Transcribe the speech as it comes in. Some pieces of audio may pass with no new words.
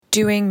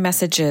Doing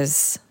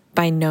Messages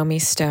by Nomi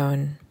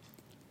Stone.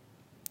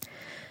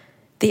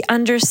 The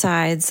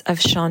undersides of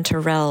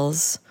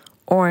chanterelles,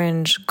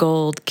 orange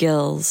gold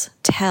gills,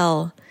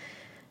 tell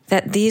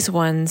that these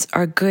ones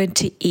are good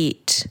to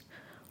eat,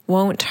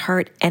 won't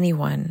hurt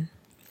anyone.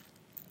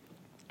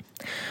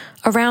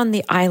 Around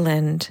the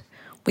island,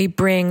 we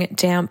bring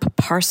damp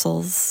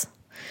parcels.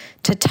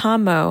 To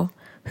Tamo,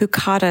 who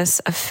caught us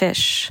a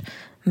fish,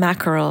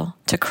 mackerel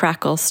to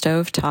crackle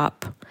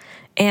stovetop,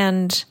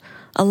 and,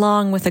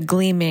 along with a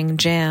gleaming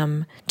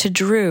jam, to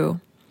Drew,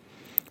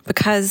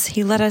 because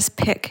he let us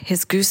pick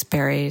his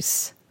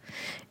gooseberries,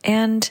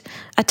 and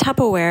a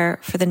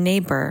Tupperware for the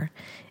neighbor,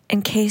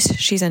 in case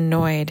she's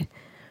annoyed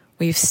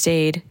we've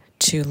stayed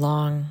too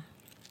long.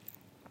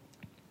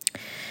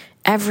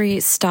 Every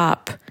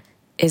stop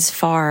is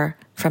far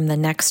from the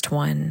next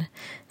one,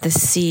 the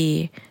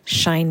sea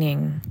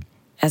shining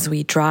as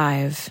we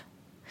drive.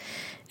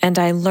 And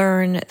I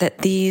learn that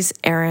these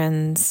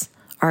errands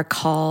are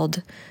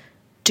called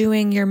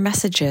doing your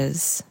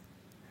messages.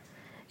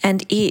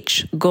 And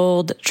each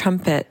gold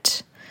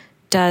trumpet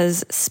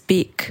does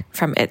speak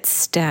from its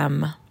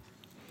stem.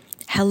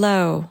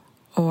 Hello,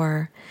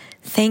 or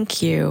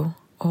thank you,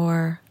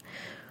 or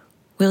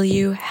will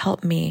you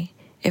help me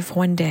if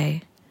one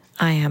day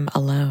I am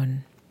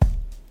alone?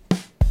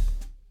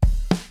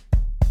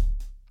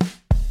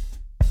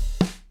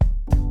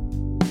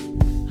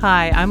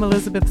 Hi, I'm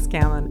Elizabeth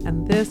Scanlon,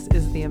 and this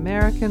is the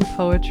American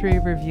Poetry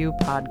Review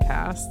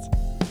Podcast.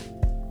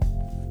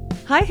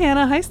 Hi,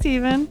 Hannah. Hi,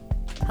 Stephen.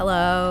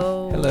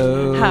 Hello.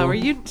 Hello. How are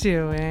you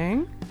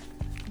doing?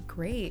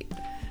 Great.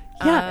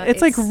 Yeah,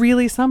 it's like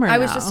really summer now. I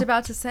was just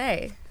about to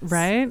say.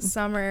 Right?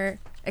 Summer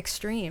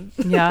extreme.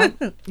 Yeah.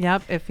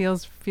 Yep. It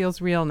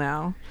feels real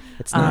now.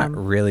 It's not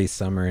really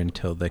summer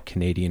until the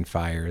Canadian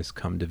fires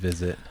come to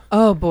visit.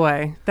 Oh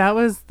boy, that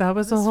was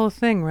a whole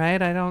thing,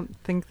 right? I don't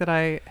think that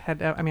I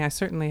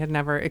certainly had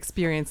never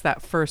experienced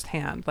that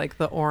firsthand, like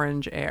the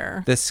orange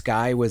air. The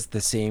sky was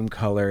the same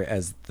color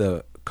as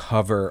the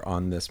cover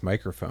on this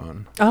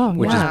microphone. Oh,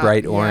 which yeah. is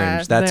bright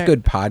orange. Yeah, That's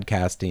good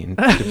podcasting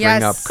to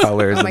bring up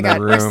colors oh my in God,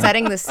 the room. we're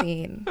setting the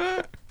scene.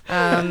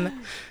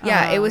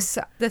 It was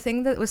the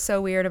thing that was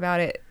so weird about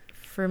it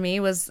for me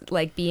was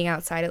like being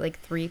outside at like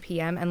 3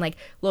 p.m. and like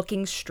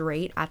looking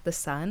straight at the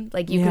sun.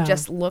 Like you could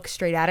just look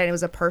straight at it. And it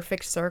was a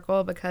perfect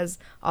circle because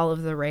all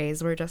of the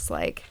rays were just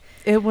like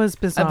it was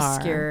bizarre,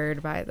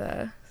 obscured by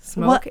the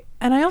smoke. Well,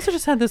 and I also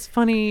just had this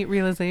funny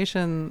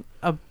realization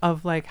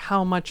of like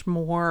how much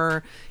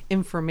more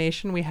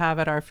information we have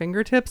at our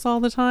fingertips all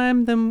the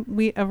time than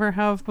we ever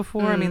have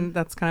before. I mean,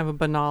 that's kind of a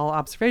banal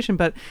observation,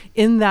 but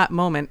in that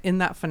moment, in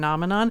that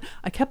phenomenon,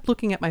 I kept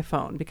looking at my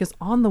phone because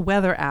on the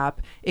weather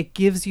app, it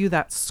gives you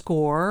that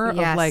score of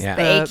like the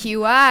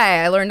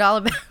AQI.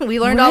 We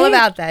learned all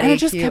about that. And AQI. it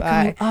just kept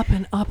going up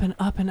and up and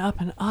up and up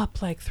and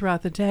up like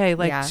throughout the day,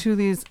 like to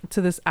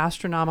this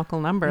astronomical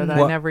number that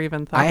I never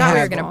even thought. I thought we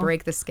were going to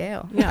break the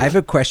scale. Yeah. I have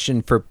a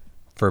question for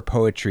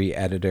poetry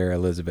editor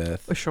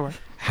Elizabeth. Sure.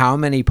 How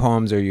many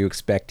poems are you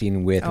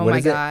expecting with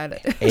AQI?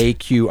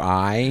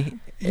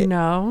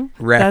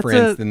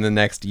 Referenced in the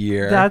next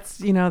year. That's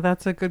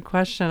a good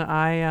question.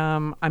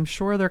 I'm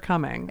sure they're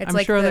coming. It's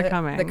they're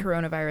coming. The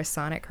coronavirus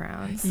sonnet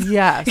crowns.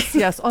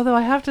 Yes. Although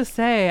I have to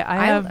say,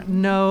 I have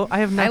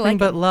nothing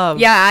but love.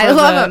 Yeah, I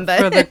love them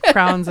for the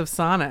crowns of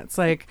sonnets.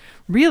 Like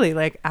really,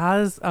 like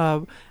as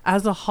a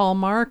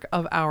hallmark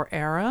of our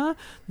era,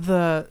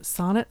 the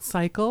sonnet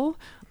cycle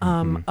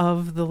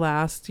of the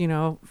last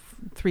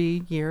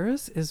 3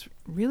 years has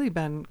really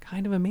been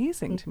kind of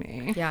amazing to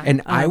me. Yeah,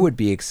 and I would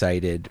be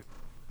excited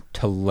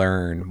to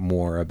learn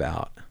more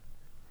about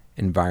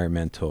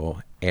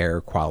environmental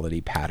air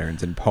quality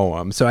patterns in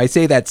poems. So I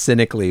say that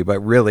cynically, but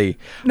really,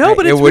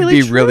 but it would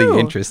really be true. really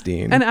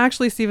interesting. And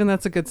actually, Stephen,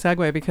 that's a good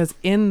segue because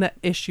in the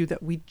issue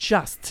that we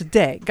just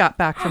today got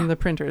back from the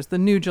printers, the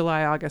new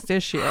July-August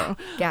issue,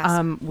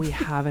 we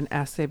have an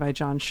essay by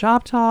John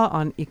Shoptaw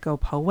on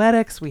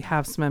eco-poetics. We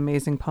have some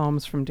amazing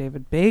poems from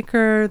David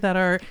Baker that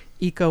are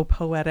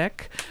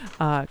eco-poetic,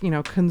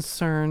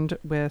 concerned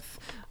with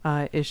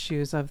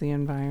issues of the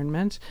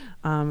environment.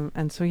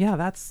 And so,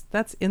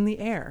 that's in the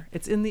air.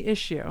 It's in the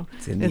issue.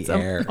 It's in the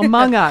air.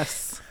 Among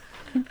us.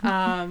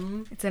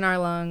 It's in our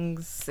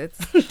lungs.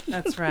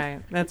 That's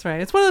right. It's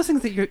one of those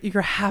things that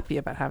you're happy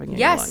about having in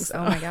your lungs.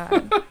 Oh my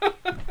God.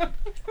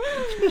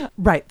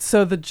 Right.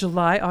 So the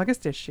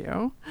July-August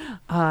issue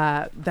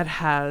that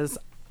has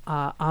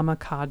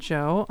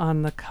Amakajo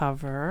on the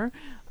cover.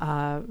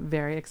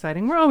 Very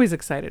exciting. We're always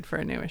excited for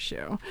a new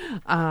issue.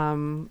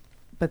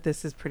 But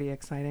this is pretty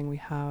exciting. We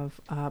have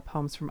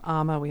poems from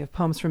Amma. We have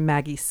poems from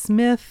Maggie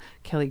Smith,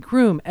 Kelly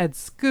Groom, Ed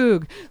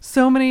Skoog.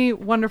 So many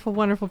wonderful,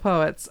 wonderful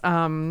poets.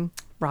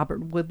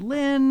 Robert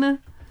Woodlin.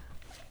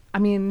 I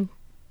mean,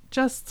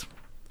 just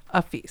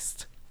a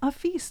feast. A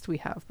feast we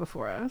have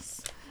before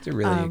us. It's a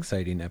really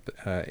exciting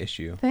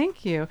issue.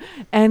 Thank you.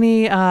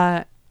 Any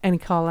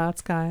call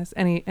outs, guys?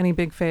 Any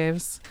big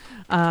faves?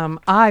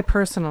 I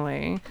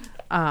personally...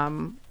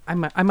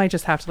 I might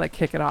just have to like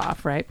kick it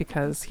off, right?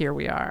 Because here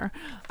we are.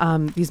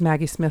 These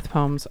Maggie Smith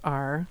poems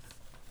are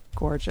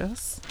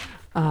gorgeous.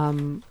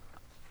 I'm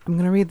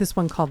going to read this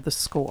one called The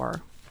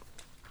Score.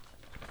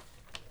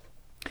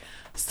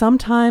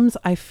 Sometimes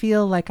I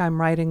feel like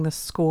I'm writing the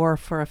score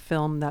for a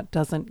film that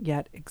doesn't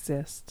yet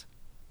exist.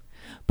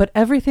 But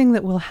everything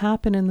that will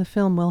happen in the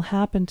film will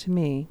happen to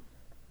me.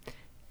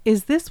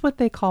 Is this what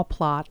they call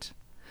plot?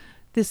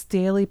 This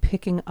daily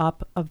picking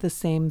up of the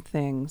same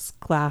things,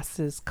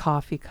 glasses,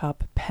 coffee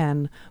cup,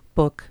 pen,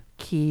 book,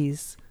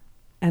 keys,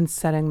 and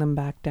setting them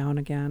back down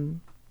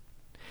again.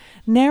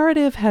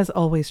 Narrative has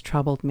always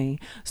troubled me,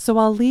 so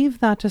I'll leave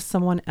that to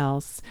someone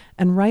else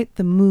and write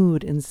the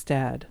mood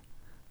instead.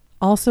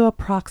 Also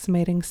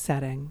approximating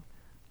setting,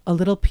 a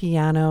little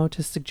piano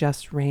to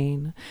suggest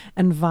rain,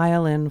 and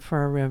violin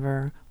for a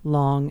river,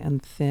 long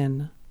and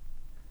thin.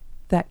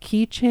 That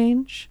key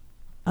change,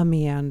 a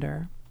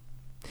meander.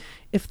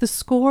 If the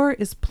score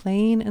is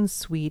plain and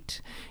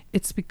sweet,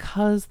 it's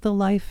because the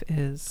life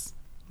is,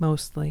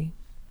 mostly.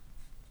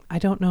 I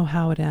don't know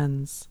how it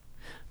ends,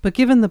 but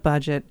given the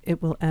budget,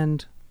 it will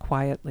end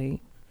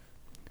quietly.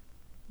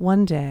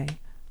 One day,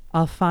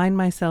 I'll find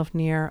myself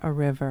near a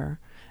river,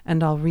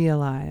 and I'll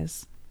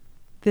realize,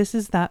 this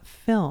is that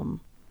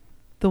film,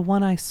 the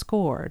one I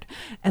scored,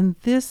 and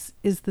this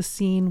is the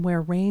scene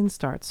where rain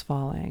starts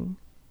falling.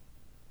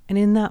 And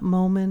in that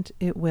moment,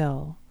 it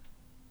will,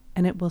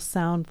 and it will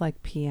sound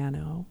like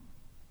piano.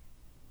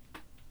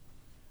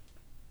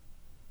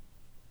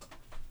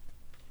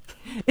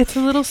 It's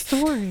a little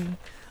story.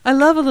 I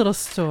love a little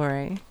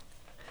story.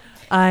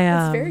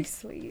 It's very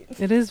sweet.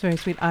 It is very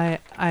sweet.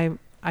 I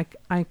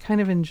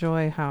kind of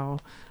enjoy how,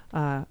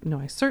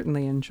 I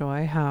certainly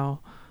enjoy how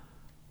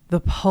the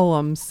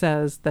poem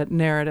says that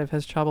narrative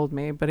has troubled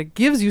me, but it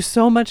gives you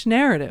so much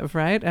narrative,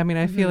 right? I mean,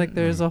 I feel like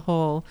there's a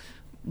whole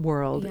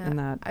world in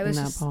that I was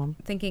just poem.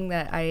 thinking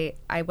that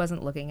I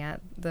wasn't looking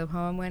at the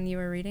poem when you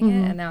were reading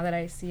it, and now that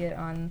I see it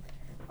on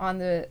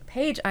the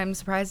page, I'm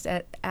surprised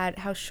at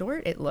how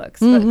short it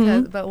looks.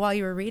 But while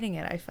you were reading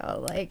it, I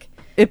felt like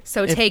it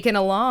taken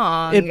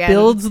along. It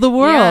builds the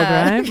world,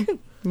 right?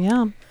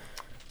 Yeah.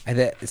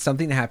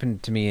 Something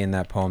happened to me in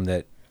that poem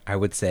that I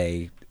would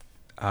say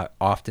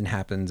often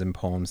happens in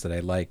poems that I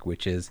like,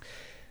 which is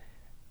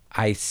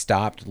I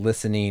stopped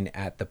listening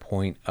at the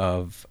point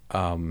of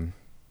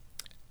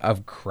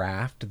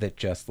craft that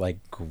just like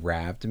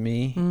grabbed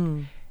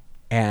me,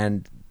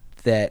 and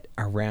that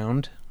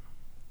around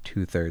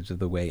 2/3 of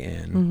the way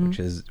in,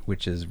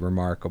 which is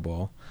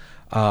remarkable.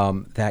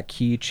 That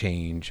key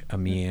change, a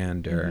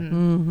meander,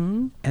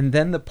 and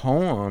then the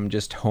poem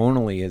just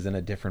tonally is in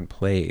a different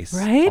place,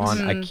 right?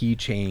 On a key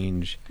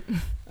change,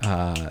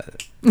 a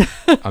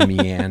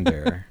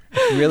meander.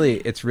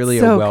 It's really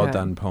so a well good.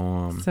 done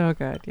poem. So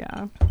good,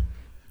 yeah.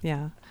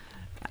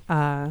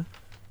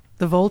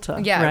 The Volta,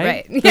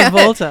 right? Yeah. The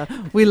Volta.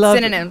 We love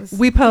synonyms.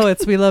 We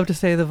poets, we love to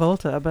say the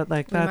Volta, but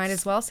like we might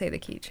as well say the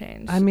key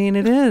change. I mean,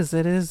 it is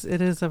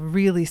a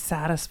really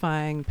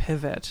satisfying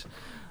pivot.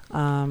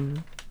 So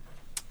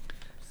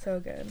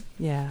good.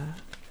 Yeah.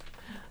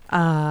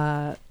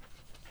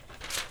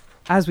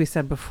 As we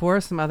said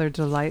before, some other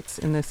delights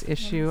in this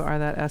issue are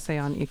that essay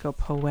on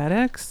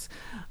ecopoetics.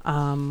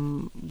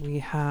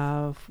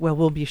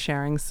 We'll be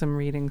sharing some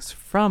readings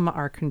from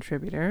our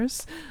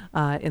contributors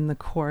in the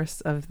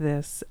course of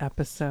this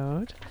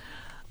episode.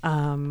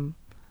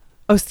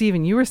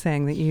 Stephen, you were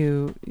saying that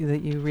you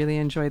really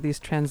enjoyed these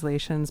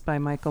translations by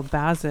Michael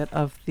Bassett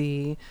of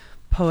the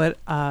poet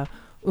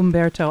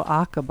Umberto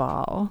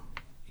Acabal.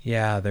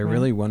 Yeah, they're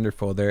really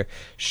wonderful. They're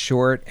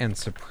short and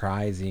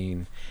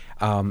surprising,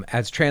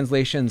 as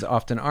translations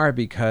often are,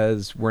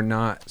 because we're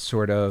not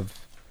sort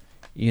of,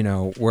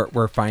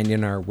 we're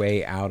finding our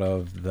way out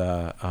of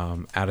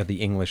the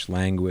English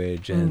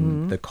language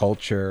and the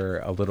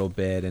culture a little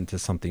bit into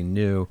something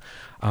new.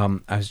 I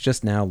was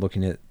just now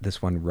looking at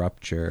this one,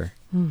 Rupture.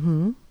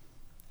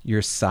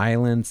 Your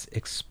silence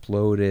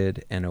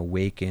exploded and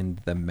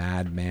awakened the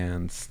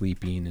madman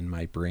sleeping in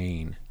my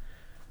brain.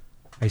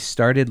 I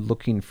started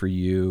looking for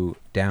you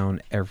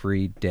down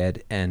every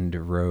dead-end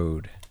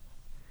road.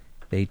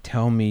 They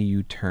tell me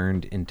you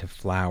turned into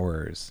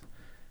flowers.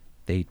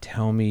 They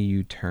tell me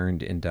you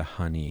turned into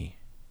honey.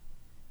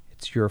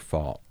 It's your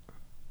fault.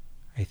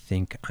 I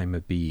think I'm a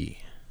bee.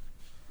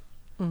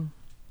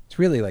 It's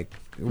really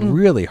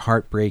really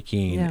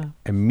heartbreaking,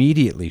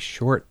 immediately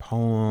short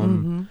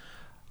poem,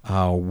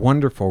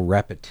 wonderful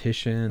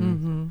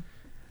repetition.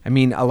 I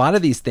mean, a lot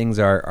of these things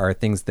are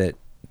things that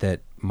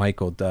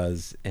Michael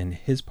does in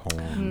his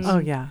poems. Oh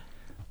yeah.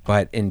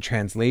 But in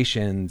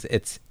translations,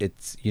 it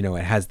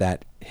has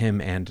that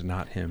him and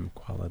not him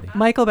quality.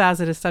 Michael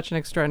Bassett is such an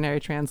extraordinary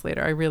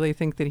translator. I really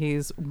think that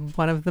he's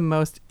one of the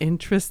most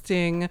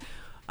interesting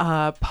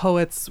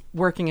poets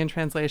working in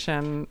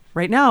translation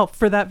right now,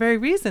 for that very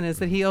reason, is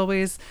that he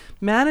always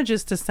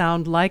manages to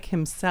sound like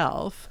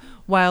himself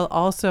while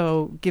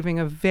also giving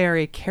a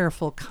very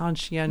careful,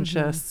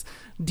 conscientious,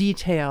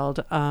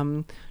 detailed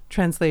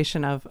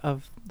translation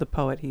of the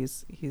poet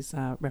he's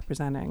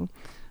representing.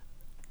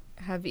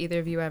 Have either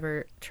of you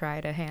ever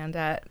tried a hand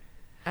at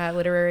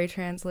literary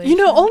translation?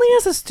 Only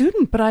as a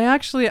student, but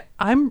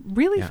I'm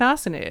really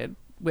fascinated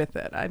with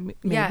it.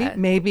 Yeah.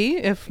 Maybe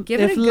if Give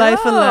it a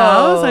life go.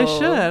 allows, I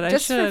should.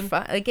 Just for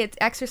fun. Like,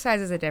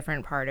 exercise is a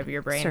different part of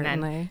your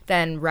brain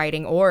than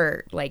writing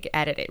or like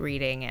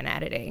reading and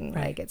editing.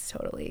 Right. Like, it's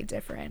totally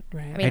different.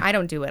 Right. I mean, I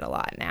don't do it a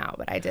lot now,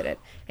 but I did it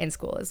in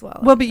school as well.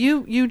 Well, but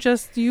you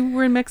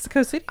were in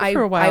Mexico City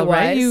for a while,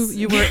 right? was.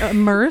 You were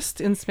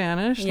immersed in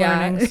Spanish, Yeah.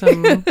 learning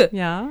some.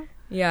 Yeah.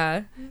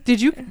 Yeah.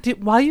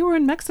 While you were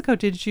in Mexico,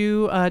 did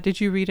you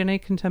read any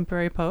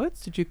contemporary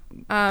poets? Did you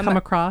come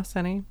across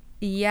any?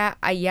 Yeah,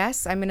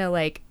 yes, I'm gonna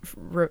like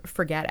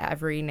forget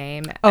every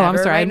name. Oh, ever I'm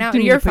sorry. Right I now,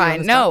 didn't mean you're to put you on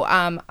fine. the No,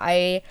 spot.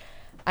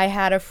 I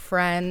had a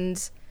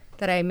friend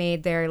that I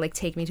made there like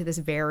take me to this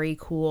very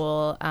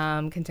cool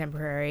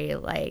contemporary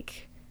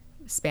like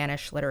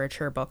Spanish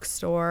literature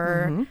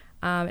bookstore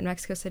in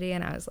Mexico City,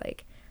 and I was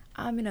like,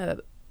 I'm gonna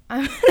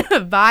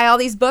buy all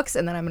these books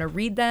and then I'm gonna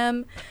read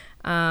them,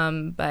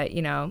 but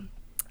you know,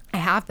 I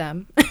have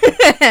them,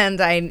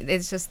 and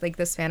it's just like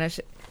the Spanish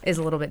is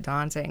a little bit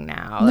daunting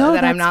now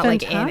that I'm not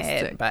like in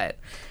it, but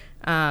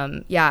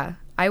yeah,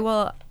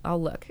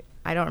 I'll look.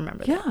 I don't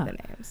remember the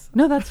names.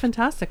 No, that's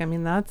fantastic. I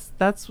mean, that's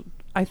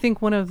I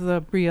think one of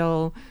the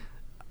real,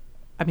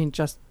 I mean,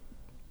 just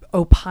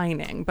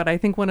opining, but I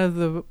think one of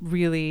the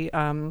really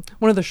one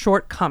of the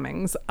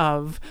shortcomings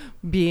of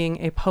being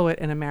a poet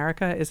in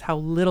America is how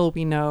little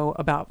we know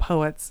about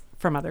poets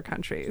from other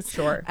countries.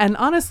 Sure. And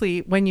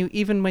honestly, when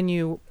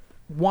you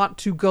want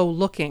to go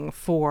looking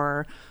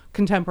for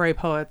contemporary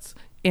poets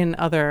in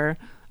other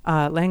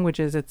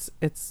languages,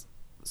 it's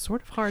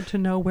sort of hard to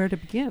know where to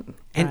begin.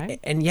 Right?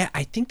 And yeah,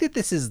 I think that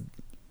this is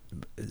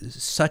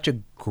such a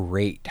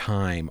great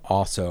time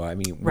also. I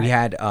mean, we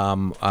had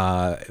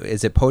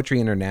is it Poetry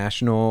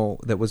International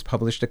that was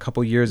published a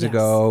couple years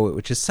ago,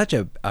 which is such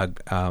a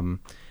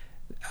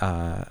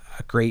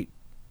great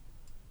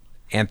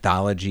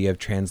anthology of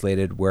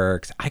translated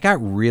works. I got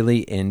really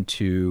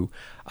into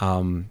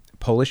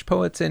Polish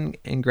poets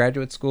in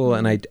graduate school,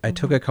 and I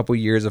took a couple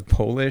years of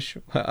Polish.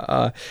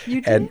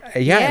 You did? And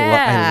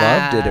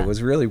I loved it. It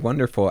was really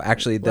wonderful.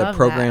 Actually, the Love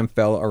program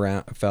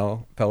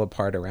fell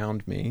apart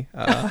around me.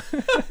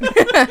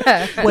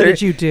 What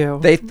did you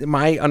do?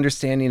 My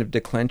understanding of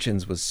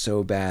declensions was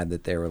so bad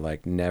that they were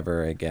like,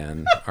 never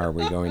again are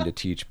we going to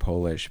teach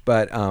Polish.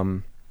 But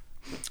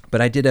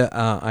I did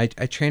I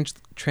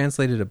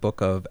translated a book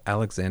of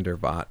Alexander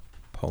Vaught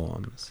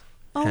poems.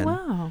 Oh,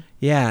 wow.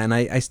 Yeah, and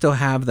I still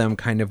have them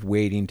kind of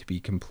waiting to be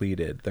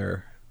completed.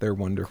 They're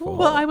wonderful. Cool.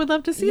 Well, I would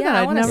love to see that.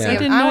 I want to see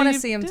him. I want to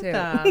see him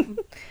too.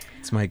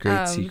 It's my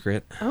great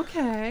secret.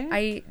 Okay.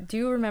 I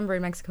do remember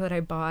in Mexico that I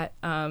bought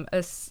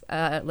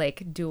a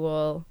like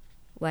dual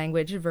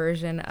language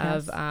version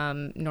of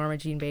Norma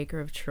Jean Baker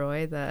of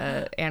Troy,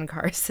 the Anne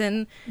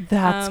Carson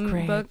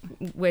great. book,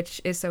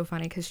 which is so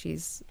funny because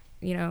she's,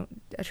 you know,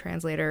 a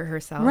translator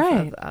herself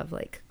of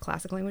like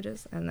classic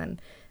languages. And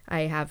then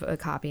I have a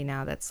copy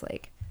now that's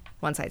like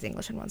one side's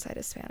English and one side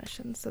is Spanish,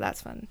 and so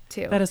that's fun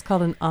too. That is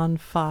called an en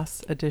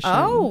face edition.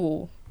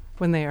 Oh,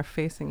 when they are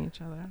facing each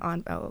other.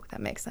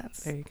 That makes sense.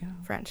 There you go.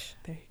 French.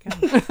 There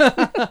you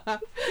go.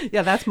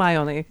 Yeah, that's my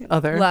only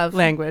other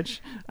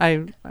language.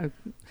 They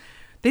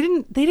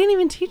didn't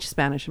even teach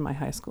Spanish in my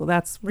high school.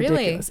 That's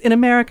ridiculous. Really? In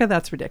America,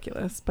 that's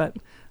ridiculous. But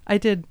I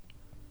did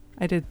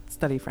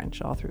study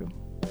French all through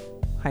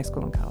high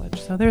school and college.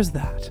 So there's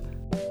that.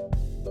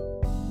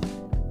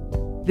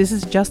 This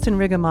is Justin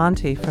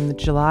Rigamonti from the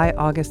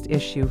July-August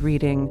issue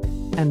reading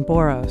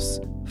Boros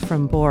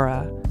from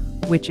Bora,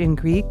 which in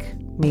Greek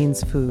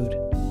means food.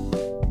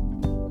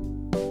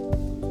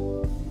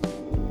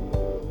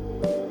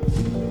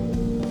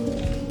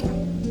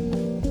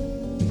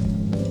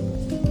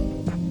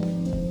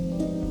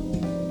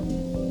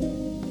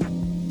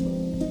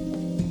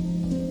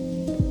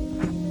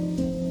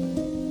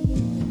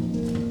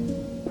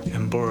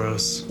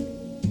 Boros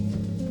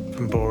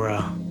from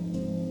Bora,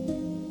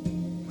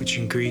 which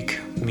in Greek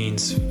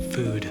means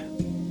food,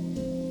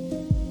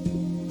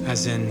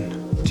 as in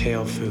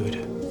tail food,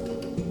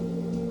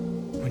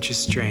 which is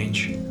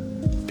strange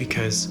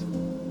because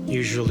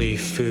usually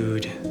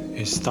food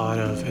is thought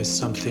of as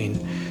something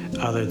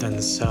other than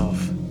the self.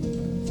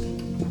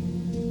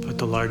 But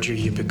the larger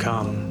you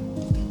become,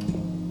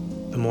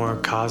 the more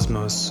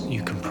cosmos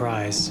you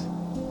comprise,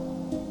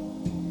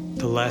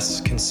 the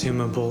less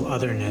consumable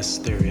otherness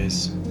there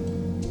is,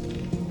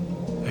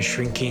 a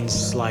shrinking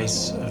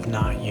slice of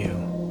not you,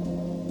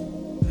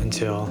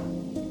 until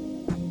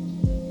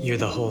you're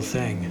the whole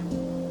thing.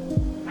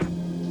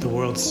 The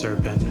world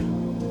serpent,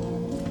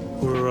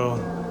 Uro,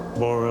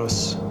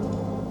 Boros,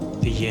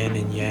 the yin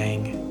and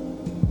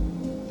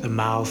yang, the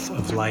mouth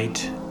of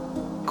light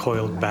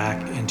coiled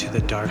back into the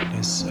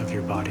darkness of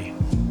your body,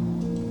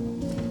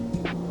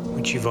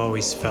 which you've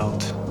always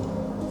felt,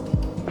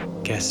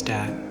 guessed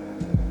at.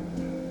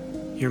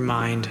 Your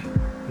mind,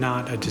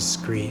 not a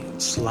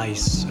discrete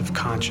slice of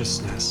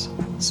consciousness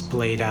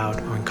splayed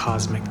out on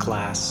cosmic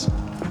glass,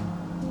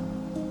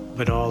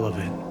 but all of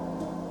it.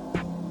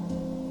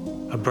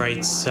 A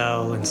bright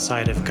cell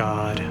inside of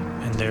God,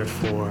 and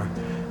therefore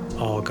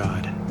all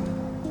God.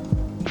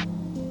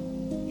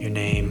 Your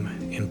name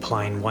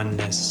implying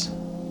oneness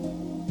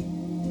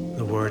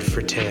the word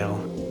for tail,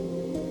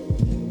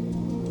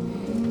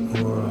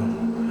 or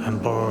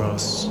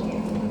amboros,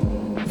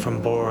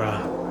 from bora,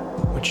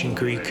 which in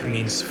Greek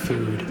means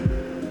food,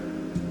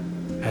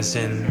 as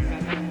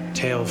in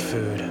tail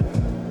food,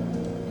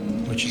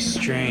 which is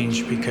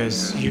strange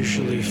because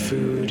usually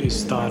food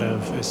is thought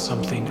of as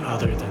something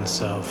other than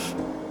self.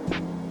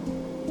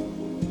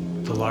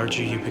 The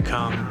larger you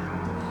become,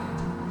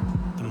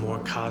 the more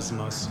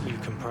cosmos you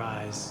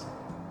comprise,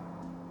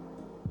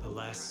 the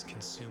less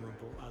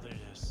consumable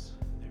otherness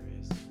there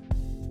is.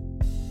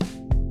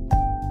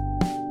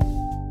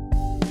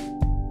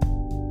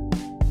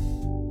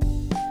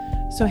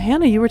 So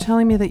Hannah, you were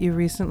telling me that you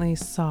recently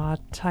saw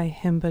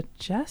Tyehimba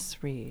Jess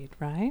read,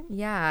 right?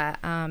 Yeah,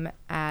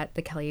 at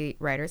the Kelly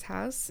Writers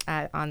House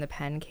on the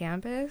Penn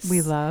campus.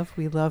 We love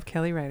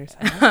Kelly Writers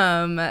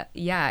House.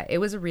 Yeah, it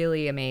was a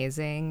really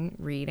amazing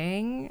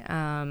reading.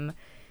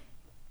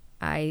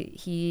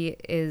 He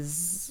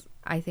is,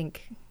 I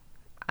think,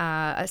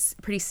 a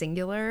pretty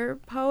singular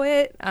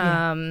poet.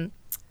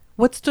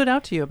 What stood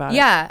out to you about it?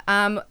 Yeah,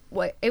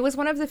 it was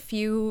one of the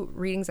few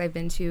readings I've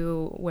been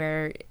to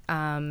where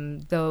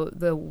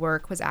the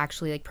work was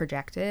actually like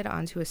projected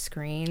onto a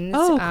screen.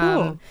 Oh,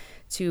 cool.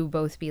 To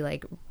both be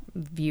like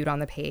viewed on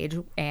the page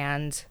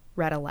and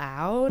read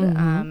aloud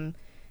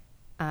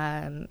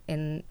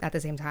at the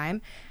same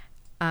time.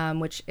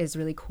 Which is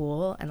really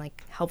cool and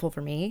like helpful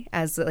for me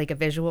as like a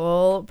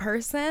visual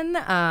person.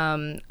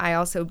 I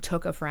also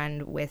took a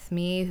friend with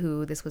me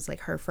who this was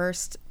like her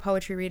first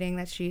poetry reading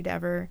that she'd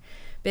ever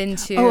been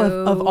to.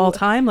 Oh, of all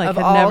time, like of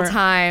all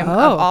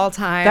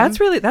time.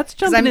 That's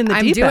jumping in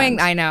the deep end.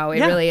 I know it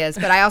really is,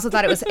 but I also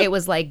thought it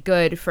was like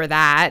good for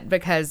that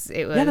because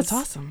it was that's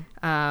awesome.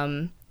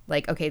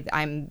 Like okay,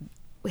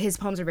 his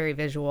poems are very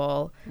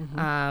visual,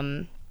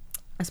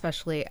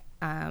 especially.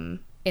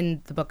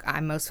 In the book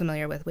I'm most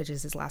familiar with, which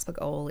is his last book,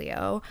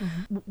 Olio.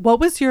 What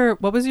was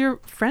your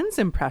friend's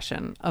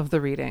impression of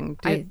the reading?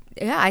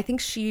 I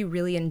think she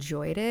really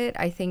enjoyed it.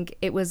 I think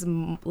it was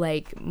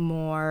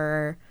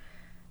more.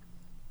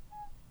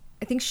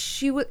 I think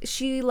she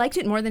liked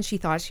it more than she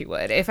thought she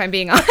would, if I'm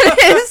being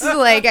honest.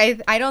 Like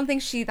I don't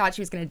think she thought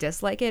she was going to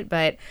dislike it,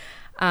 but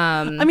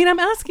I mean, I'm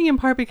asking in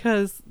part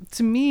because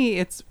to me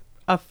it's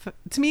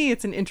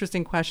an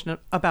interesting question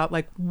about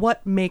like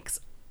what makes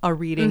a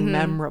reading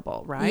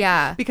memorable, right?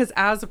 Yeah. Because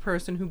as a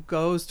person who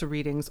goes to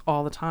readings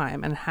all the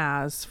time and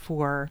has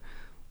for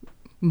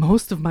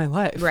most of my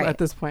life at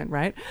this point,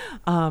 right?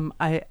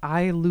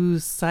 I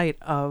lose sight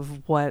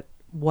of what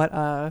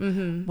a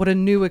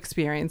new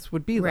experience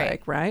would be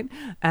like, right?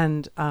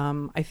 And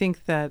I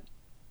think that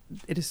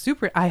it is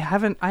super. I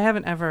haven't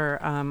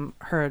ever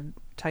heard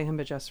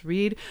Tyehimba Jess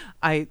read.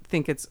 I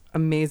think it's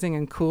amazing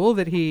and cool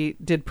that he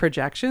did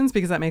projections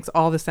because that makes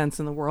all the sense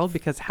in the world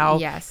because how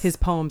his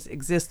poems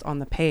exist on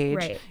the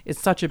page is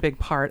such a big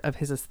part of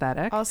his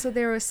aesthetic. Also,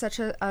 there was such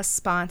a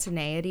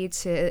spontaneity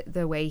to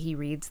the way he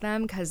reads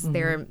them because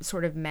they're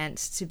sort of meant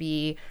to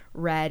be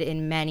read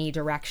in many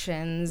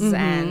directions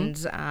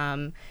and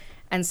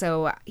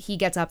so he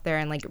gets up there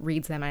and like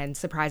reads them and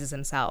surprises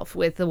himself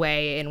with the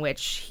way in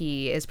which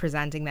he is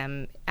presenting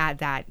them at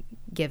that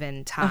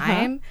given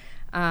time.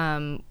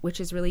 Which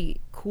is really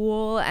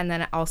cool, and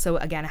then also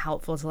again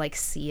helpful to like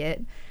see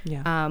it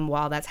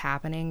while that's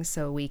happening,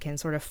 so we can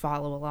sort of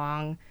follow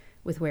along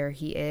with where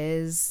he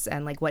is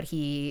and like what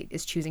he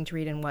is choosing to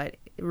read and what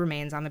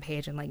remains on the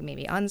page and like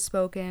maybe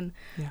unspoken.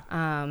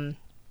 It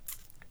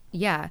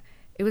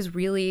was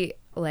really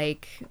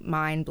like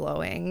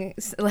mind-blowing.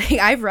 Like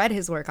I've read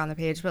his work on the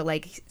page, but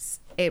like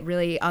it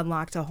really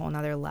unlocked a whole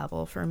nother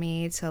level for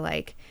me to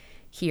like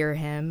hear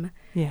him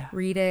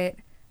read it.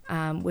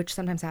 Which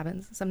sometimes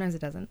happens, sometimes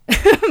it doesn't.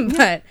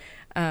 But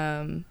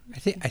I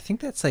think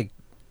that's like,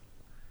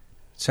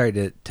 sorry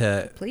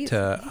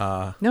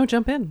to no,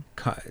 jump in.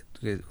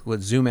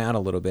 Would zoom out a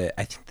little bit.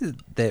 I think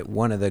that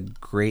one of the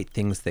great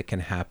things that can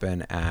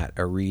happen at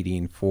a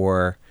reading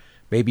for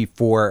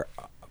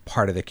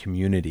part of the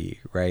community,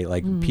 right?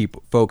 Like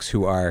folks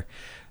who are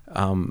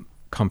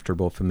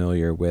comfortable,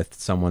 familiar with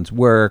someone's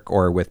work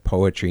or with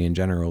poetry in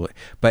general.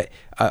 But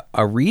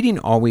a reading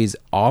always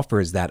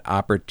offers that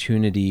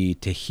opportunity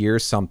to hear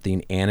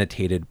something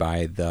annotated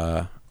by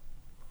the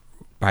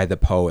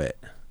poet.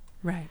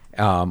 Right.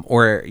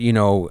 Or, you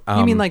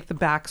mean like the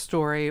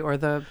backstory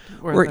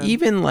or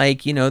even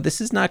like,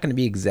 this is not going to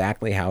be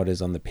exactly how it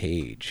is on the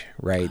page,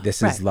 right?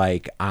 This is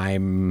like,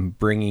 I'm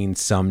bringing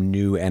some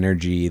new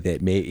energy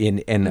that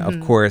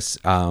of course,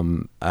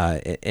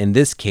 in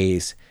this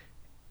case,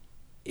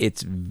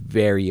 it's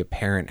very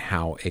apparent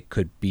how it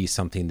could be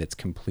something that's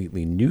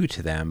completely new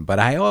to them. But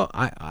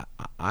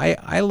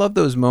I love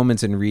those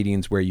moments in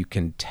readings where you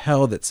can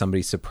tell that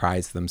somebody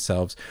surprised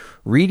themselves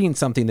reading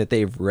something that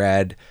they've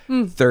read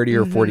 30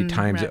 or 40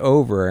 times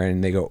over,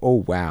 and they go,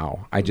 "Oh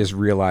wow, I just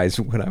realized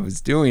what I was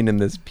doing in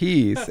this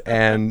piece."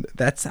 And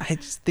I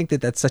just think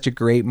that that's such a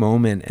great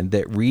moment, and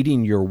that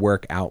reading your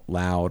work out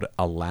loud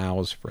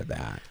allows for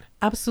that.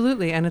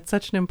 Absolutely, and it's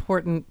such an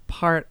important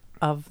part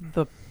of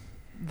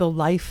the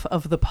life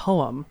of the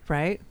poem,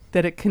 right?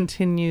 That it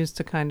continues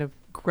to kind of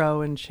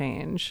grow and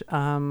change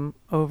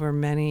over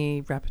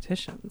many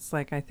repetitions.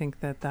 Like, I think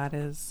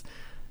that's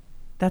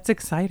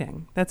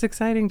exciting. That's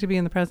exciting to be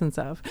in the presence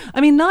of.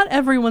 I mean, not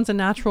everyone's a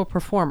natural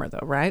performer, though,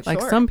 right?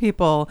 Like, some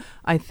people,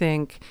 I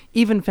think,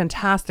 even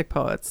fantastic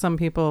poets, some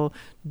people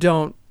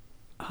don't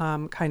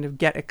kind of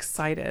get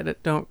excited,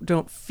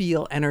 don't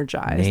feel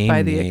energized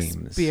by the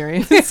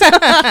experience.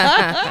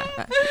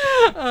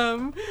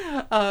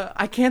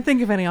 I can't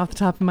think of any off the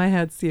top of my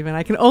head, Stephen.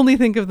 I can only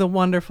think of the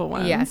wonderful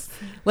ones. Yes.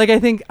 Like, I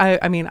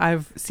mean,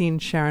 I've seen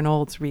Sharon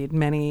Olds read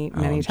many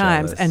times,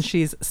 jealous. and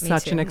she's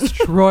such an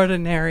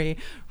extraordinary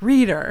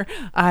reader.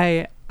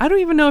 I don't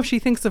even know if she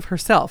thinks of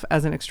herself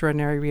as an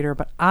extraordinary reader,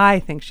 but I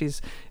think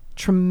she's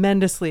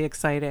tremendously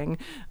exciting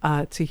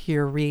to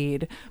hear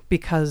read,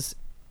 because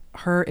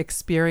her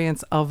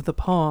experience of the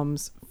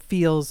poems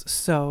feels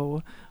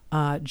so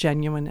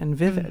genuine and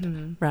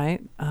vivid,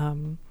 right?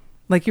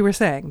 Like you were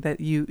saying, that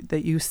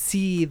you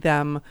see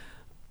them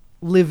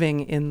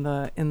living in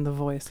the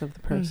voice of the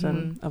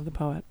person, of the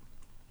poet.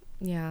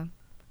 Yeah.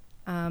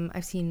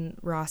 I've seen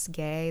Ross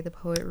Gay, the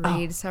poet,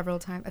 read several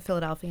times. A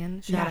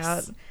Philadelphian, shout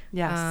out.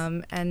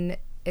 Yes. And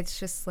it's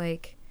just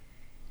like,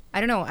 I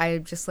don't know, I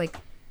just like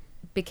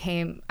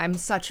I'm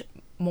such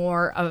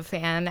more of a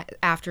fan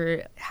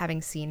after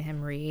having seen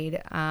him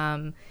read,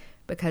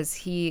 because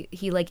he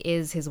like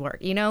is his work,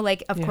 you know,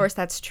 like, of course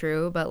that's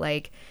true, but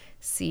like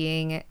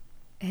seeing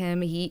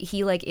him,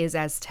 he like is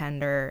as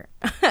tender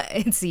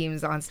it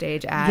seems on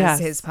stage as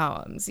his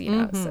poems, you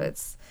know. So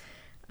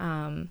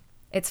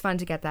it's fun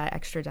to get that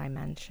extra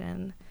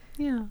dimension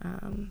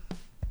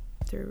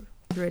through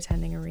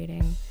attending a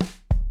reading.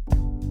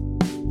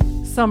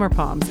 Summer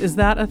poems, is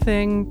that a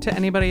thing to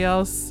anybody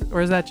else, or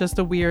is that just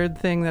a weird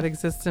thing that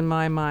exists in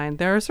my mind?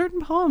 There are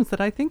certain poems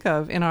that I think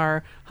of in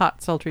our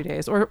hot, sultry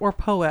days, or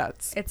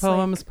poets. It's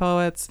poems, like,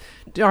 poets.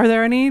 Are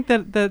there any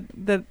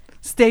that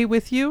stay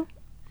with you?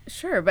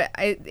 Sure, but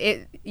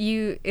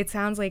it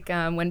sounds like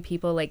when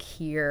people like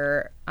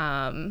hear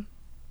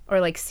or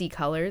like see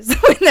colors.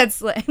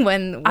 That's like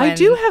when I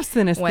do have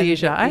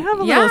synesthesia. I have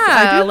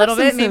a little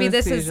bit. Maybe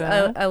this is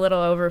a little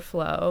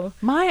overflow.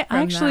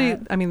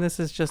 I mean, this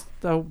is just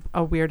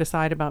a weird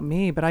aside about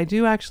me, but I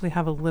do actually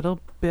have a little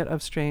bit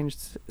of strange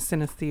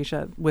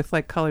synesthesia with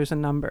like colors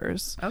and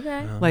numbers.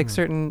 Okay. Like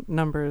certain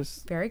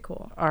numbers. Very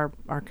cool. Are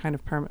kind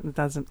of permanent.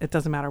 It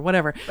doesn't matter.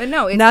 Whatever. But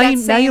no, it's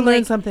now you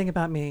learn something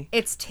about me.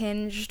 It's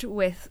tinged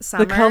with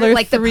summer. The color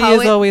like 3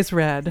 is always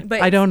red.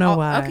 But I don't know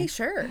why. Okay,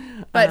 sure.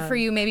 But for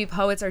you, maybe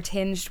poets are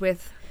tinged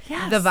with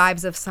the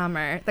vibes of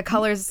summer, the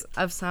colors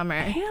of summer.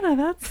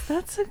 Hannah,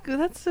 that's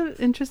an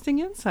interesting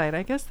insight.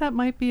 I guess that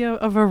might be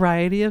a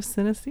variety of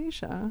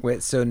synesthesia.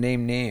 Wait, so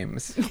name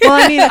names. Well,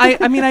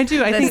 I mean, I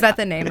do. Is that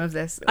the name of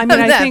this? I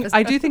mean,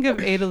 I do think of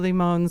Ada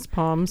Limon's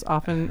poems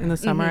often in the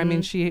summer. I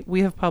mean,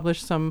 we have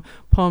published some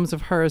poems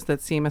of hers that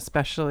seem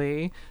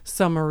especially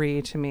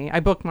summery to me.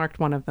 I bookmarked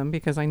one of them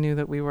because I knew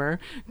that we were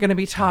going to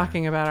be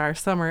talking about our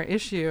summer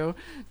issue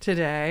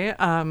today.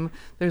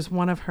 There's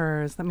one of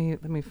hers. Let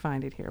me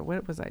find it here.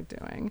 What was I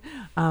doing?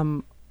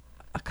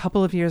 A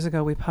couple of years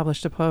ago, we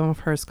published a poem of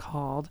hers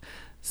called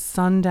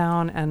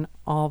Sundown and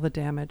All the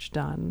Damage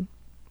Done.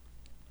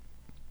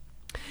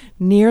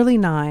 Nearly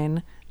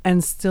 9,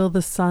 and still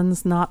the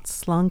sun's not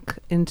slunk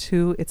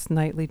into its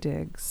nightly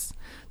digs.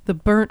 The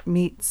burnt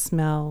meat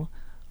smell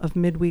of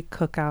midweek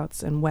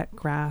cookouts and wet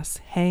grass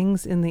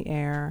hangs in the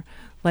air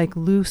like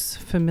loose,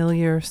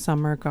 familiar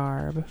summer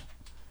garb.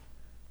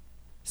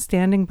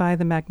 Standing by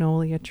the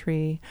magnolia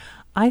tree,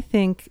 I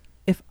think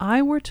if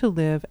I were to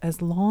live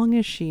as long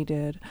as she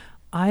did,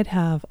 I'd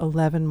have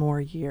 11 more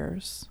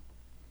years.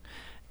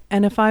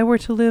 And if I were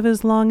to live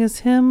as long as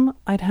him,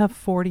 I'd have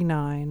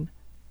 49.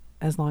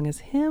 As long as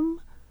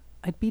him,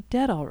 I'd be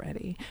dead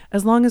already.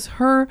 As long as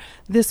her,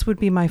 this would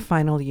be my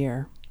final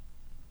year.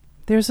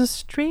 There's a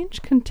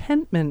strange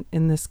contentment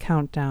in this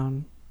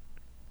countdown,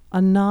 a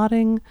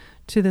nodding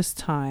to this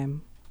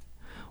time,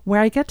 where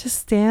I get to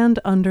stand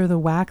under the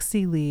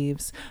waxy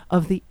leaves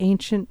of the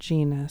ancient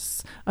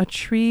genus, a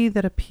tree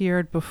that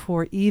appeared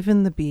before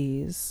even the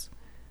bees,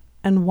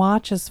 and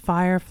watch as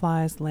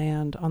fireflies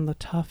land on the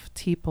tough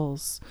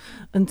tepals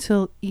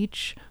until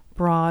each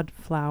broad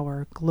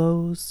flower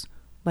glows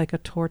like a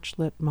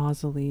torchlit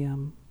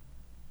mausoleum.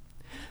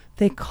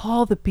 They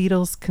call the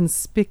beetle's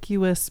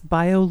conspicuous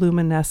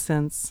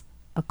bioluminescence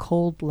a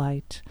cold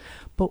light,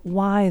 but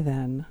why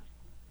then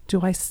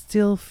do I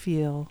still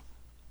feel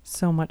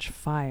so much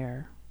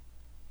fire?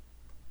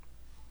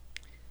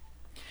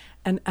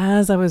 And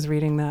as I was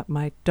reading that,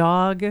 my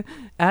dog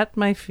at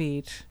my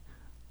feet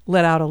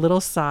let out a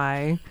little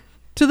sigh.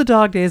 To the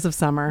dog days of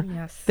summer.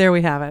 Yes. There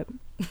we have it.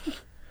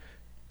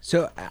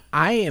 So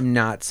I am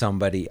not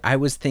somebody, I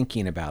was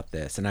thinking about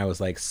this and I was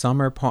like,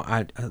 summer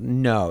poem,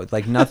 no,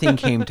 like nothing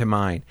came to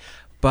mind.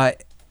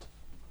 But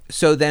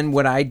so then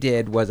what I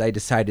did was I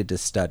decided to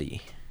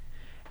study.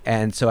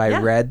 And so I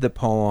read the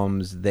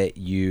poems that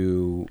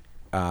you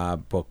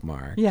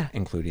bookmarked,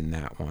 including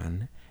that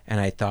one. And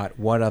I thought,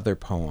 what other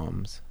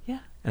poems? Yeah.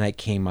 And I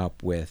came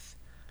up with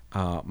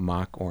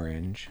Mock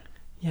Orange.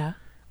 Yeah.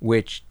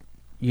 Which,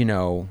 you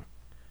know,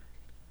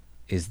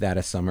 is that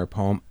a summer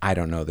poem? I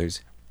don't know.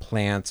 There's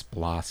plants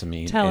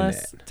blossoming Tell in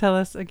us. it. Tell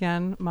us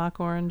again. Mock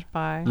Orange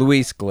by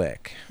Louise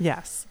Glick.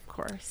 Yes, of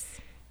course.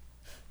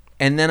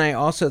 And then I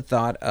also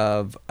thought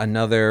of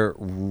another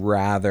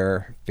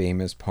rather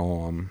famous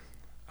poem,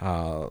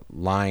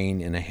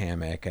 Lying in a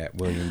Hammock at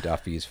William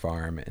Duffy's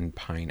farm in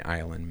Pine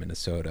Island,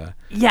 Minnesota.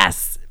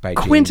 Yes, by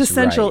James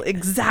quintessential, Wright.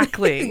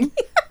 Exactly.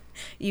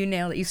 You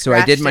nailed it. You So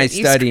I did my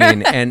scratched it. You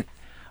studying, and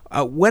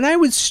what I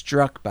was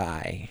struck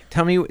by,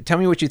 tell me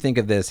what you think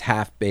of this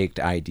half-baked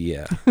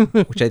idea,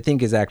 which I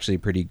think is actually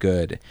pretty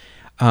good.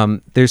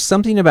 There's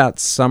something about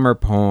summer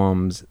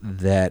poems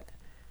that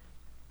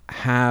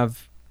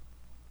have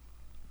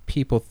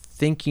people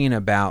thinking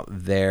about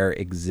their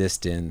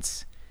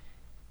existence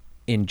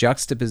in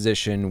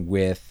juxtaposition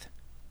with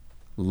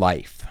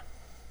life.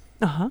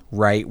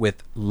 Right?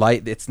 With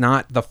light. It's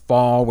not the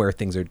fall where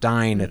things are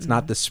dying. It's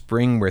not the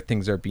spring where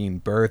things are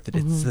being birthed.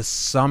 It's the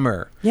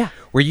summer. Yeah.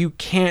 Where you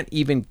can't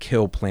even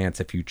kill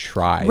plants if you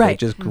try. Right.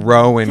 They just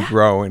grow and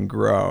grow and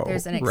grow.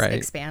 There's an right?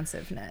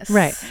 expansiveness.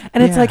 Right.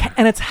 And it's like,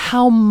 and it's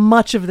how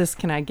much of this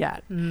can I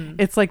get?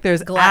 It's like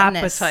there's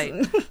Gluttonous.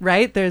 appetite,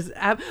 right? There's,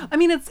 I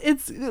mean,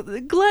 it's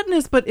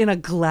gluttonous, but in a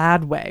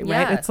glad way,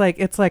 right? Yeah.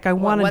 It's like I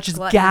want to What's just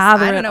gluttonous?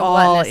 gather I don't it know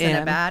all gluttonous in.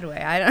 in a bad way.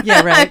 I don't.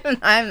 Yeah, right.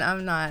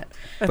 I'm not.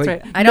 That's But-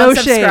 right. I don't no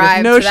shade.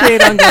 subscribe No to that.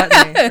 shade on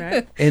gluttony.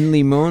 Right? In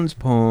Limon's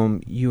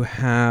poem, you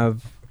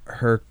have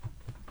her,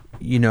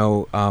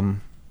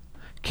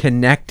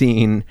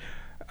 connecting.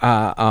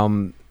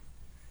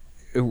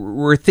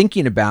 We're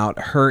thinking about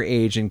her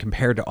age and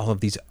compared to all of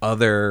these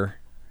other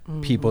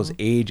people's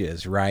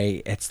ages,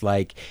 right? It's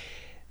like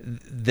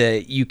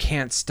you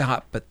can't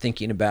stop but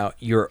thinking about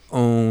your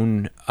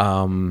own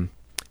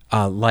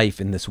life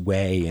in this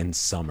way in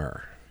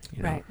summer.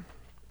 Right.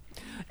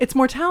 It's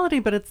mortality,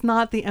 but it's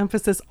not the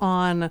emphasis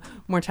on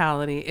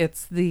mortality.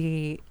 It's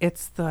the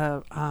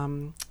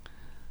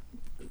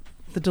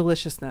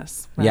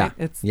deliciousness, right? Yeah,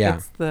 It's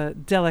the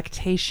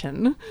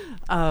delectation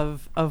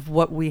of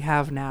what we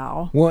have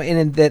now. Well,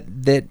 and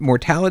that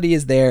mortality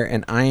is there,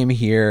 and I am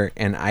here,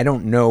 and I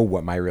don't know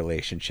what my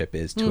relationship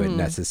is to it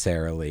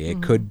necessarily.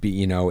 It could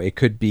be,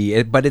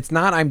 but it's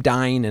not I'm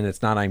dying, and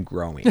it's not I'm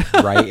growing,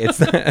 right?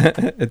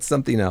 It's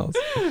something else.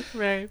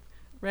 Right.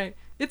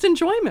 It's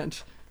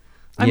enjoyment.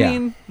 I Yeah.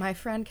 mean, My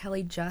friend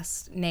Kelly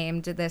just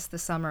named this the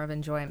summer of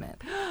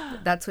enjoyment.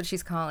 That's what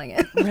she's calling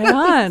it. right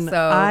on.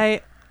 So-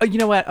 You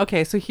know what?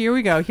 Okay, so here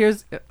we go.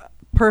 Here's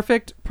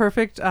perfect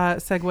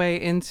segue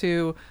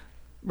into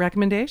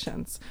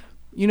recommendations.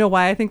 You know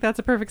why I think that's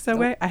a perfect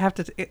segue? I have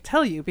to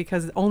tell you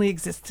because it only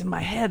exists in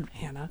my head,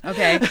 Hannah.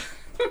 Okay.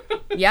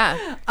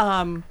 Yeah.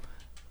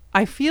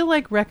 I feel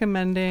like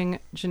recommending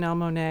Janelle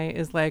Monáe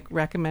is like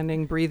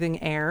recommending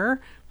breathing air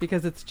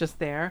because it's just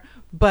there.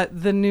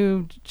 But the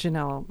new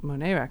Janelle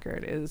Monáe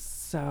record is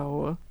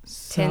so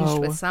Tinged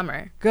with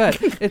summer. good.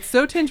 It's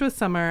so tinged with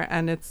summer,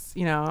 and it's,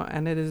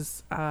 and it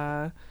is,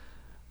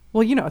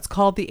 it's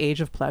called The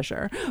Age of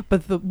Pleasure.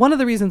 But one of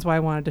the reasons why I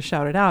wanted to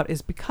shout it out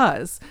is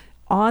because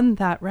on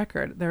that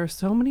record, there are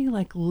so many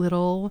like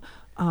little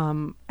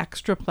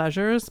extra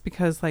pleasures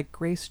because like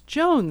Grace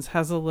Jones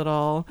has a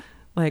little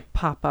like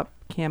pop-up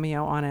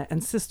cameo on it,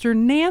 and Sister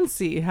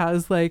Nancy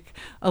has like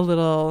a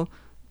little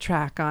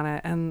track on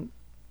it, and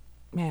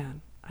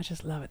man, I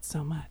just love it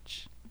so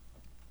much.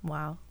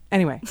 Wow.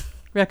 Anyway,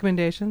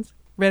 recommendations.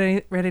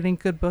 Read any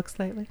good books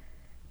lately?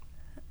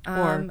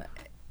 Or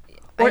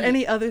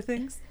any other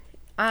things?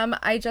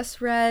 I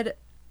just read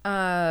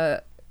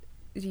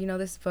do you know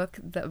this book,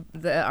 the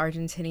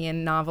Argentinian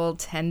novel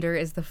Tender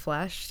is the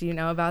Flesh? Do you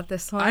know about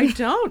this one? I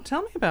don't.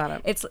 Tell me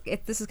about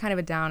it. This is kind of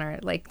a downer.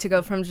 Like to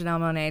go from Janelle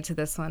Monáe to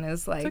this one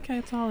is like It's okay.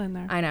 It's all in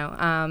there. I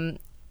know.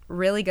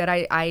 Really good.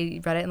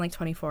 I read it in like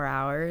 24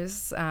 hours.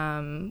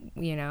 So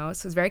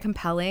it's very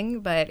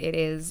compelling, but it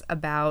is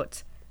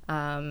about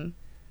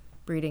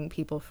breeding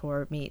people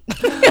for meat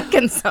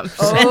consumption.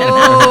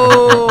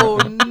 Oh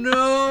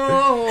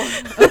no.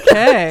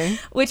 Okay.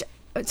 Which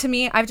to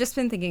me, I've just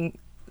been thinking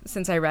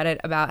since I read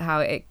it about how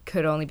it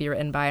could only be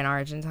written by an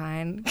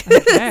Argentine.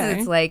 Okay.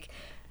 It's like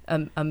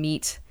a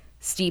meat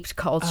steeped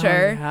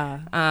culture. Oh,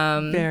 yeah.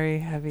 Very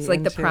heavy. It's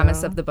like the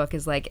premise of the book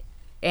is like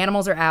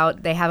animals are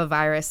out. They have a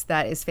virus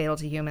that is fatal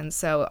to humans.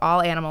 So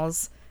all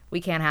animals,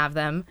 we can't have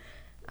them.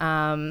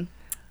 And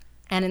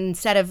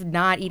instead of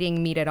not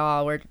eating meat at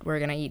all, we're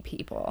going to eat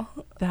people.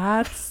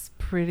 That's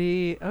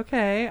pretty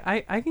okay.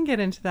 I can get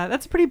into that.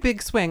 That's a pretty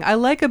big swing. I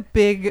like a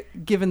big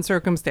given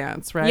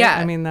circumstance, right? Yeah.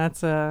 I mean,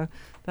 that's a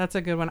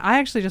good one. I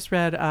actually just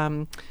read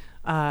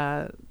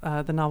the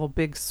novel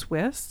Big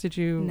Swiss. Did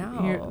you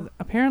hear? No.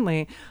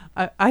 Apparently,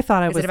 I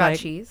thought Is was it about like,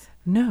 cheese?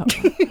 No,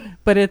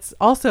 but it's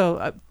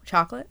also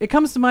Chocolate? it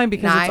comes to mind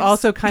because Knives? it's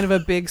also kind of a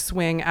big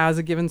swing as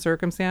a given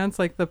circumstance.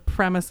 Like the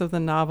premise of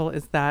the novel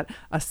is that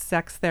a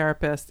sex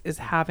therapist is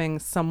having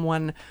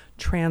someone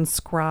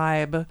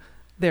transcribe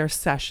their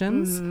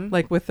sessions,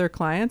 like with their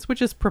clients,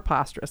 which is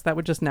preposterous. That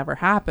would just never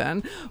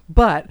happen.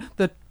 But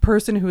the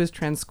person who is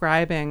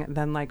transcribing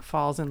then like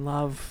falls in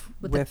love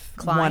with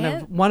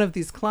one of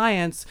these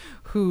clients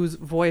whose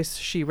voice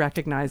she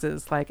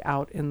recognizes like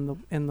out in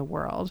the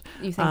world.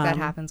 You think that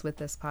happens with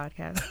this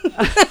podcast?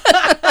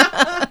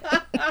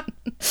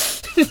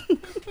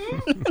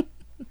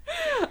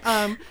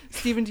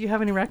 Stephen, do you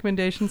have any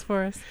recommendations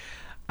for us?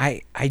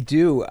 I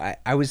do.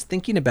 I was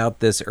thinking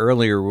about this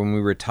earlier when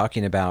we were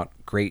talking about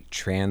great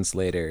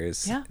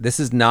translators. Yeah. This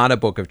is not a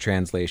book of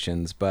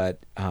translations, but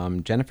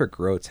Jennifer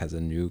Groats has a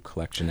new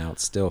collection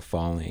out, Still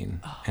Falling.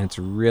 And it's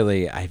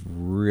really, I've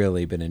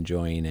really been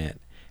enjoying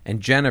it.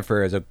 And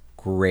Jennifer is a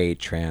great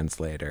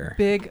translator.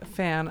 Big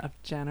fan of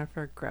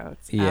Jennifer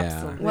Groats. Yeah.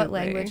 Absolutely. What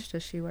language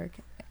does she work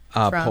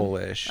from?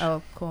 Polish.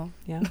 Oh, cool.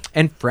 Yeah.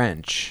 And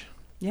French.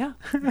 Yeah.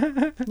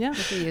 Yeah. Good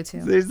for you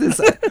too. There's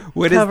this.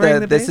 What is Covering the?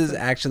 the This bases. is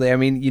actually. I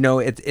mean, you know,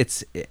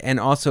 it's and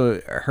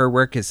also her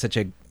work is such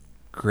a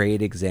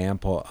great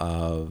example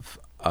of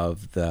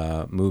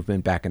the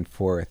movement back and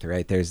forth.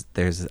 Right. There's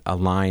a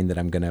line that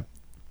I'm gonna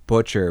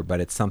butcher, but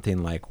it's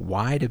something like,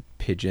 "Why do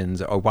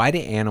pigeons or why do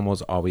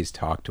animals always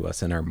talk to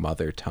us in our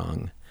mother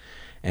tongue?"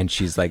 And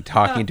she's like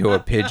talking to a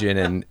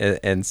pigeon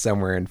and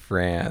somewhere in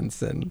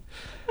France, and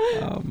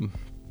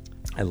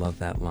I love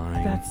that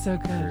line. That's so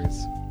good.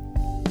 Hers.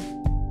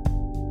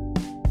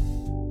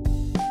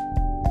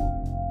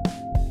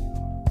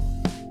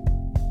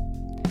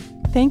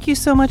 Thank you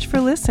so much for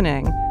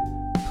listening.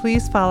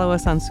 Please follow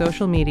us on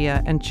social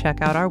media and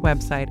check out our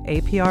website,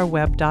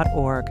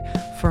 aprweb.org,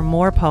 for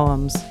more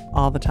poems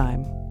all the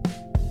time.